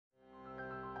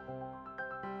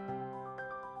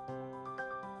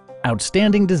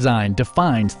Outstanding design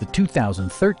defines the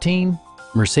 2013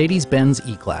 Mercedes-Benz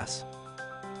E-Class.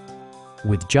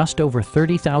 With just over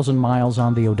 30,000 miles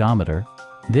on the odometer,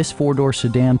 this four-door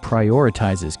sedan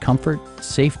prioritizes comfort,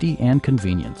 safety, and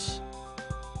convenience.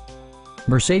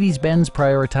 Mercedes-Benz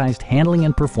prioritized handling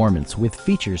and performance with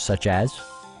features such as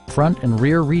front and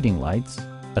rear reading lights,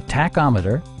 a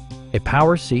tachometer, a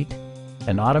power seat,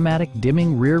 an automatic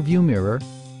dimming rear view mirror,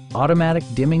 automatic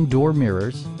dimming door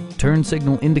mirrors, turn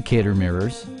signal indicator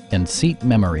mirrors, and seat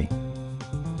memory.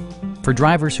 For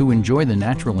drivers who enjoy the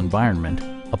natural environment,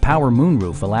 a power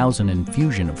moonroof allows an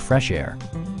infusion of fresh air.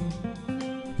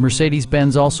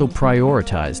 Mercedes-Benz also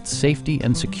prioritized safety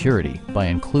and security by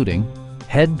including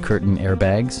head curtain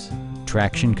airbags,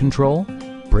 traction control,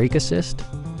 brake assist,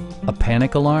 a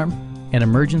panic alarm, an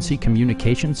emergency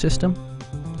communication system,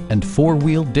 and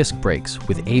four-wheel disc brakes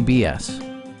with ABS.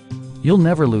 You'll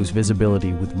never lose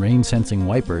visibility with rain-sensing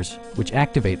wipers, which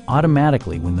activate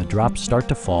automatically when the drops start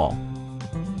to fall.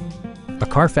 A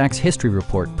Carfax history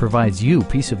report provides you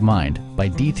peace of mind by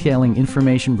detailing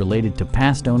information related to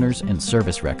past owners and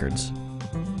service records.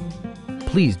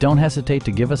 Please don't hesitate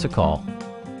to give us a call.